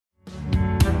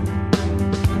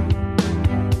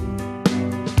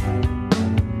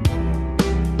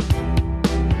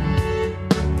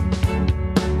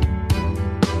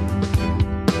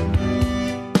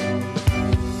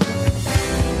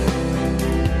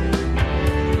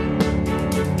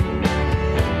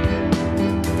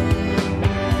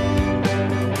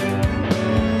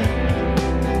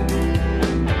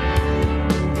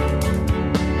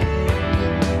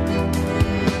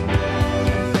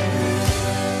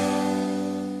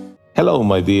Hello,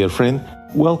 my dear friend.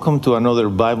 Welcome to another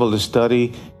Bible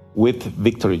study with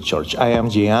Victory Church. I am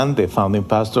Gian, the founding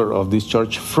pastor of this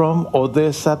church from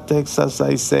Odessa, Texas.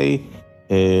 I say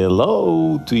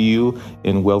hello to you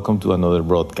and welcome to another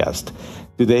broadcast.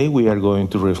 Today we are going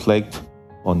to reflect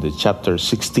on the chapter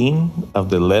 16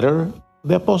 of the letter,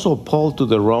 the Apostle Paul to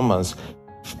the Romans,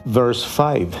 verse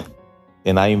 5.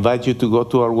 And I invite you to go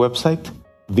to our website,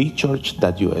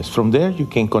 thechurch.us. From there, you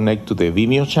can connect to the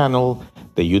Vimeo channel,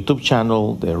 the YouTube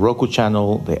channel, the Roku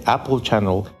channel, the Apple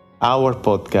channel, our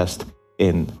podcast,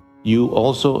 and you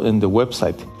also in the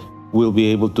website will be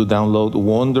able to download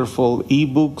wonderful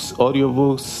ebooks,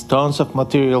 audiobooks, tons of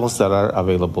materials that are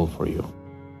available for you.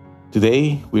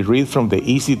 Today, we read from the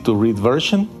easy-to-read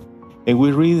version, and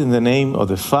we read in the name of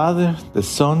the Father, the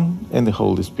Son, and the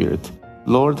Holy Spirit.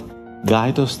 Lord,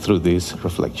 guide us through this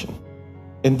reflection.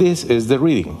 And this is the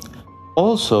reading.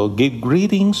 Also, give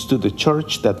greetings to the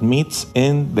church that meets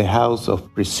in the house of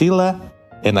Priscilla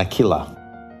and Aquila.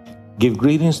 Give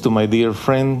greetings to my dear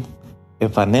friend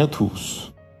Ephanetus,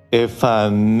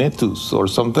 or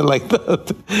something like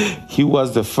that. He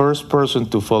was the first person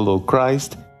to follow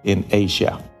Christ in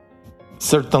Asia.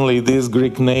 Certainly, this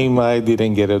Greek name, I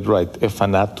didn't get it right.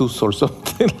 Ephanatus or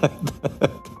something like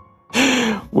that.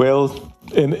 Well,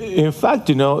 in fact,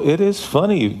 it is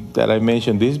funny that I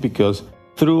mentioned this because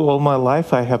through all my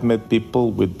life, I have met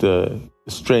people with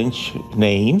strange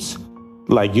names,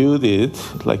 like you did,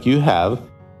 like you have.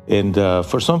 And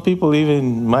for some people,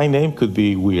 even my name could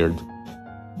be weird.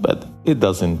 But it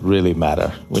doesn't really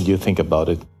matter when you think about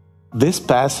it. This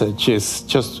passage is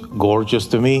just gorgeous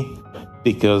to me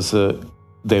because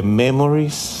the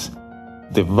memories,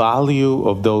 the value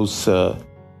of those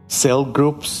cell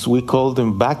groups, we called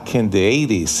them back in the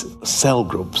 80s, cell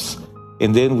groups.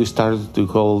 And then we started to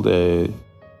call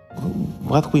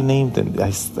what we named them,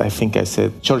 I think I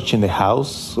said church in the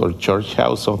house or church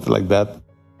house, something like that.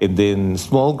 And then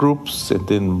small groups, and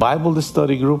then Bible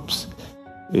study groups,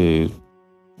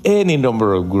 any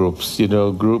number of groups,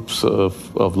 groups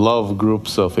of love,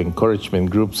 groups of encouragement,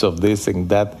 groups of this and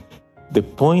that. The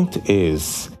point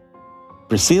is,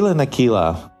 Priscilla and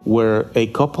Aquila were a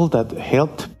couple that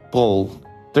helped Paul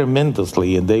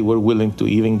tremendously, and they were willing to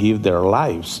even give their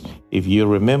lives. If you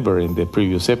remember in the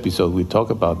previous episode, we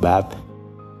talked about that.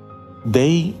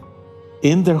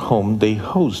 In their home, they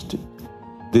hosted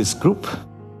this group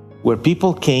where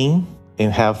people came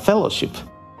and have fellowship.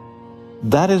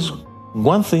 That is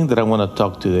one thing that I want to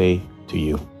talk today to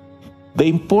you. The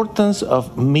importance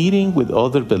of meeting with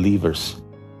other believers.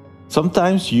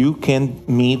 Sometimes you can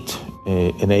meet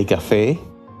in a cafe,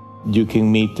 you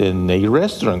can meet in a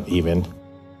restaurant even,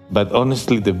 but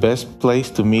honestly, the best place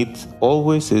to meet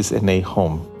always is in a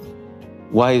home.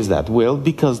 Why is that? Well,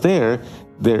 because there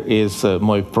is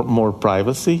more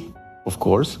privacy, of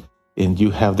course, and you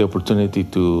have the opportunity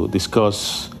to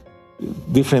discuss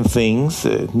different things,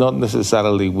 not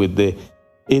necessarily with the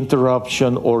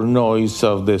interruption or noise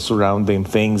of the surrounding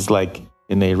things like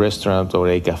in a restaurant or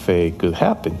a cafe could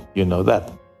happen. You know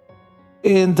that.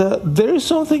 And there is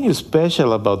something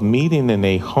special about meeting in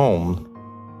a home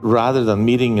rather than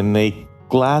meeting in a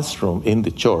classroom in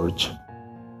the church,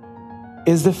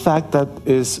 is the fact that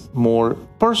it's more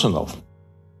personal.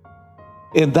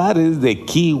 And that is the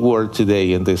key word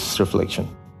today in this reflection,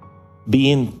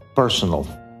 being personal.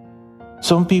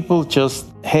 Some people just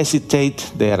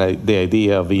hesitate the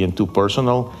idea of being too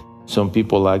personal. Some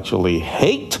people actually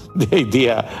hate the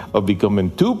idea of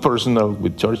becoming too personal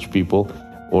with church people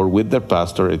or with their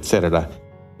pastor, etc.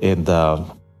 And I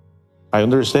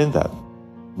understand that.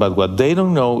 But what they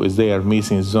don't know is they are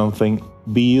missing something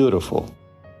beautiful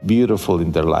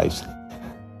in their lives.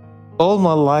 All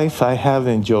my life, I have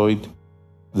enjoyed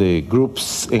the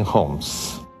groups in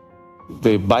homes,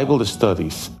 the Bible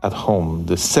studies at home,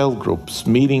 the cell groups,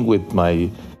 meeting with my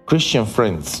Christian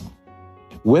friends.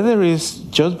 Whether it's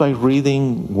just by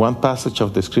reading one passage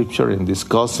of the scripture and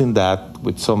discussing that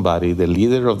with somebody, the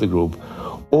leader of the group,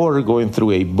 or going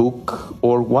through a book,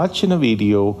 or watching a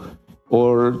video,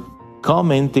 or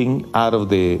commenting out of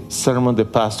the sermon the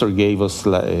pastor gave us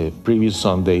previous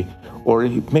Sunday, or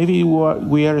maybe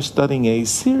we are studying a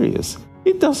series.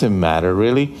 It doesn't matter,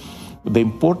 really. The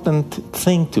important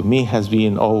thing to me has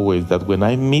been always that when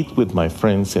I meet with my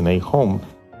friends in a home,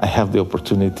 I have the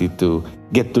opportunity to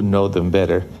get to know them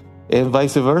better, and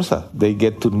vice versa. They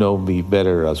get to know me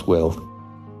better as well.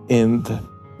 And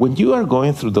when you are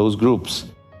going through those groups,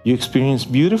 you experience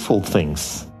beautiful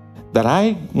things that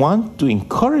I want to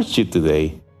encourage you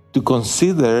today to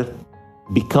consider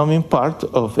becoming part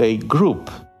of a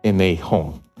group in a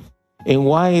home. And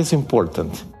why is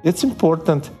important? It's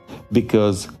important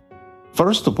because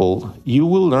First of all, you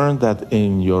will learn that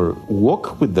in your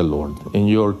walk with the Lord, in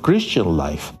your Christian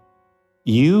life,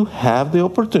 you have the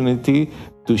opportunity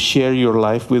to share your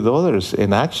life with others,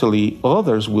 and actually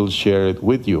others will share it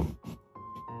with you.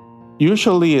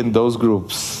 Usually in those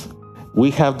groups,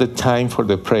 we have the time for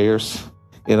the prayers,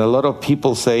 and a lot of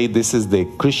people say this is the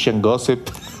Christian gossip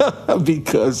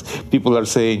because people are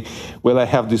saying, well, I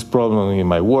have this problem in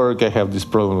my work, I have this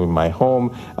problem in my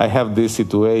home, I have this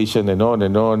situation, and on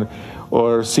and on.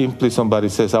 Or simply somebody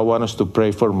says, I want us to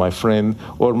pray for my friend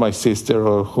or my sister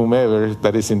or whomever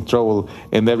that is in trouble,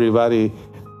 and everybody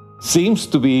seems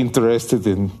to be interested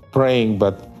in praying,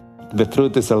 but the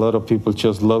truth is a lot of people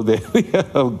just love the idea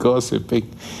of gossiping,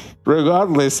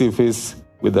 regardless if it's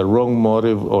with the wrong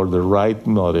motive or the right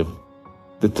motive.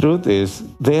 The truth is,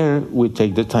 there we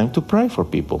take the time to pray for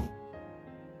people,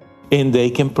 and they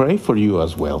can pray for you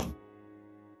as well.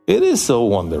 It is so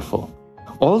wonderful.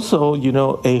 Also,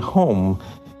 a home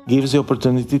gives the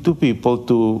opportunity to people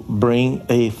to bring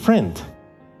a friend.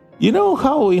 You know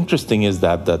how interesting is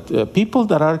that people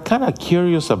that are kind of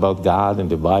curious about God and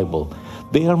the Bible,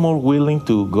 they are more willing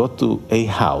to go to a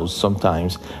house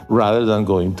sometimes rather than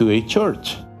going to a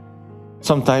church.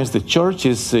 Sometimes the church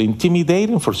is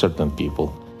intimidating for certain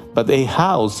people, but a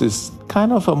house is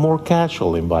kind of a more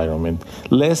casual environment,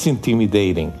 less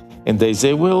intimidating. And they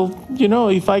say, well,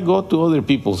 if I go to other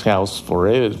people's house for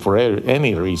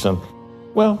any reason,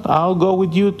 well, I'll go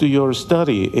with you to your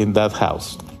study in that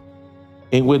house.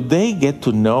 And when they get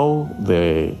to know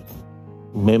the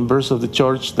members of the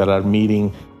church that are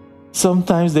meeting,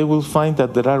 sometimes they will find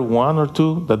that there are one or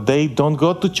two that they don't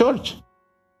go to church.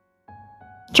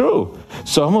 True.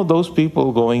 Some of those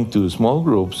people going to small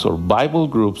groups or Bible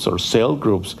groups or cell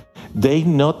groups, they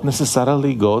not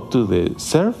necessarily go to the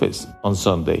service on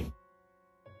Sunday.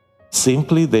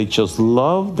 Simply, they just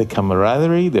love the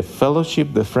camaraderie, the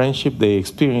fellowship, the friendship they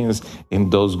experience in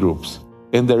those groups.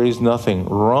 And there is nothing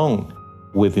wrong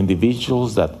with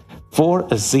individuals that for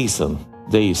a season,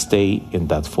 they stay in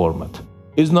that format.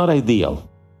 It's not ideal.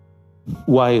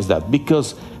 Why is that?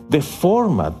 Because the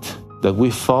format that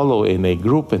we follow in a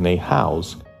group, in a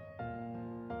house,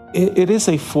 it is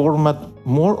a format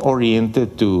more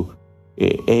oriented to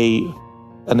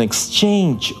an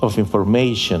exchange of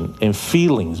information and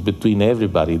feelings between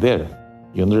everybody there.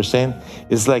 You understand?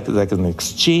 It's like an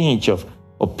exchange of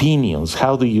opinions.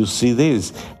 How do you see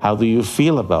this? How do you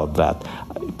feel about that?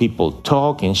 People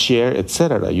talk and share,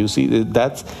 etc. You see,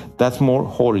 that's more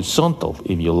horizontal,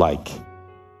 if you like.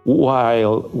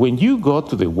 While when you go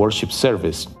to the worship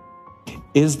service,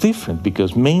 it's different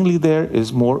because mainly there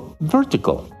is more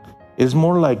vertical. It's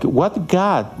more like what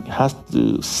God has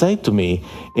to say to me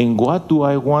and what do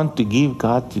I want to give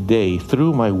God today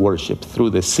through my worship,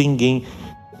 through the singing,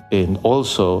 and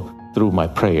also through my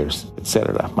prayers,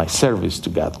 etc., my service to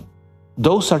God.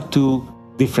 Those are two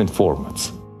different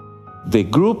formats. The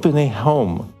group in a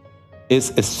home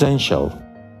is essential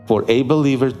for a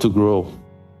believer to grow.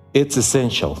 It's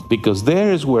essential because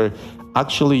there is where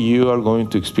actually you are going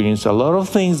to experience a lot of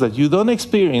things that you don't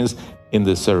experience in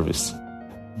the service.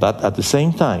 But at the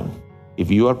same time, if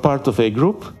you are part of a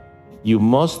group, you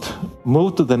must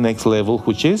move to the next level,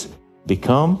 which is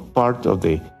become part of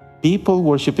the people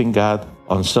worshiping God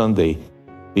on Sunday,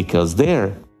 because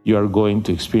there you are going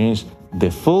to experience the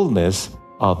fullness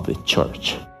of the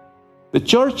church. The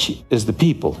church is the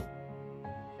people,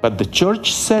 but the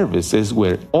church service is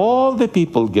where all the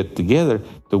people get together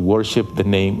to worship the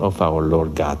name of our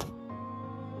Lord God.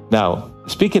 Now,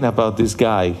 speaking about this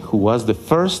guy who was the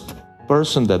first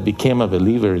person that became a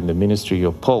believer in the ministry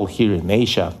of Paul here in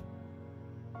Asia,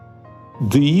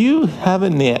 do you have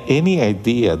any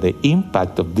idea the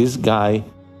impact of this guy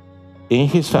in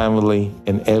his family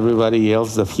and everybody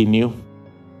else that he knew?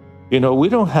 We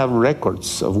don't have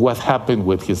records of what happened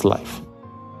with his life.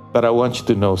 But I want you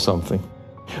to know something.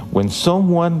 When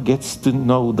someone gets to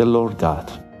know the Lord God,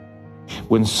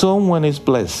 when someone is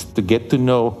blessed to get to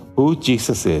know who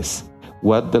Jesus is,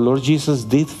 what the Lord Jesus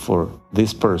did for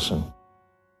this person,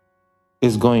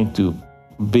 is going to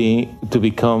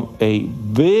become a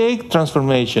big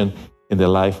transformation in the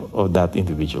life of that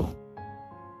individual.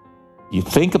 You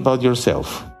think about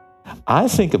yourself. I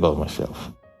think about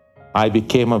myself. I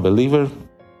became a believer,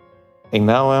 and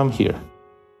now I'm here,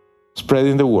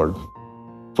 spreading the word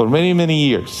for many, many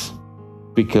years,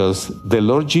 because the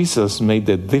Lord Jesus made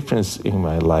the difference in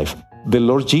my life. The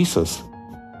Lord Jesus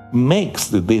makes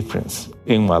the difference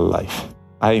in my life.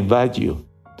 I invite you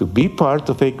to be part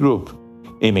of a group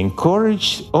and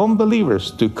encourage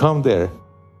unbelievers to come there.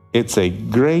 It's a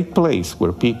great place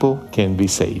where people can be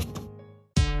saved.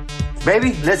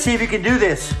 Baby, let's see if you can do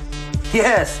this.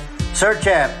 Yes, search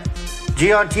app.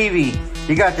 Gian TV,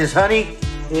 you got this, honey?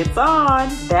 It's on.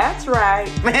 That's right.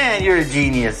 Man, you're a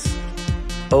genius.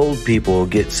 Old people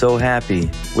get so happy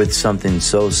with something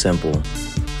so simple.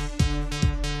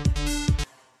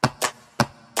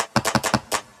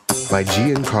 By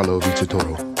Giancarlo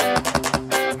Villatoro.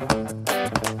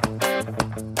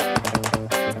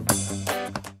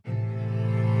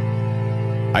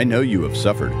 I know you have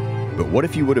suffered, but what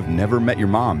if you would have never met your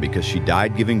mom because she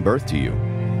died giving birth to you?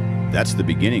 That's the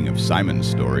beginning of Simon's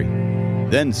story.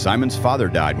 Then Simon's father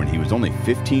died when he was only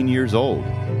 15 years old.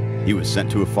 He was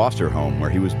sent to a foster home where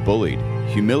he was bullied,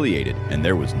 humiliated, and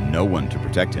there was no one to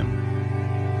protect him.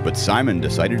 But Simon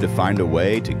decided to find a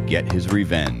way to get his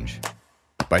revenge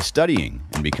by studying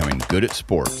and becoming good at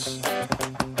sports.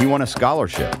 He won a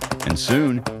scholarship, and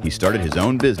soon he started his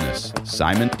own business,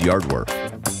 Simon's Yardwork.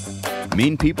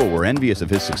 Mean people were envious of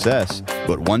his success,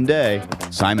 but one day,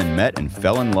 Simon met and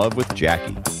fell in love with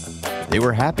Jackie. They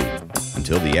were happy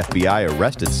until the FBI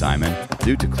arrested Simon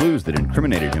due to clues that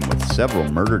incriminated him with several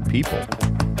murdered people.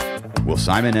 Will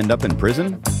Simon end up in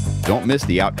prison? Don't miss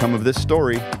the outcome of this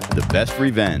story, The Best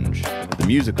Revenge, the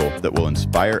musical that will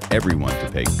inspire everyone to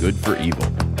pay good for evil.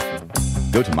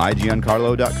 Go to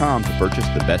mygiancarlo.com to purchase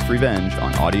The Best Revenge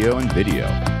on audio and video.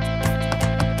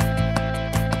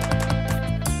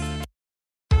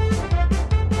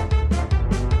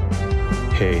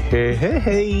 Hey, hey, hey,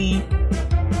 hey.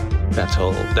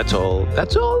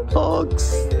 That's all,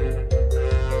 folks.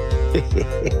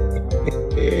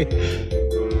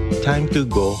 Time to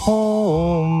go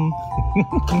home.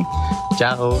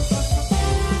 Ciao.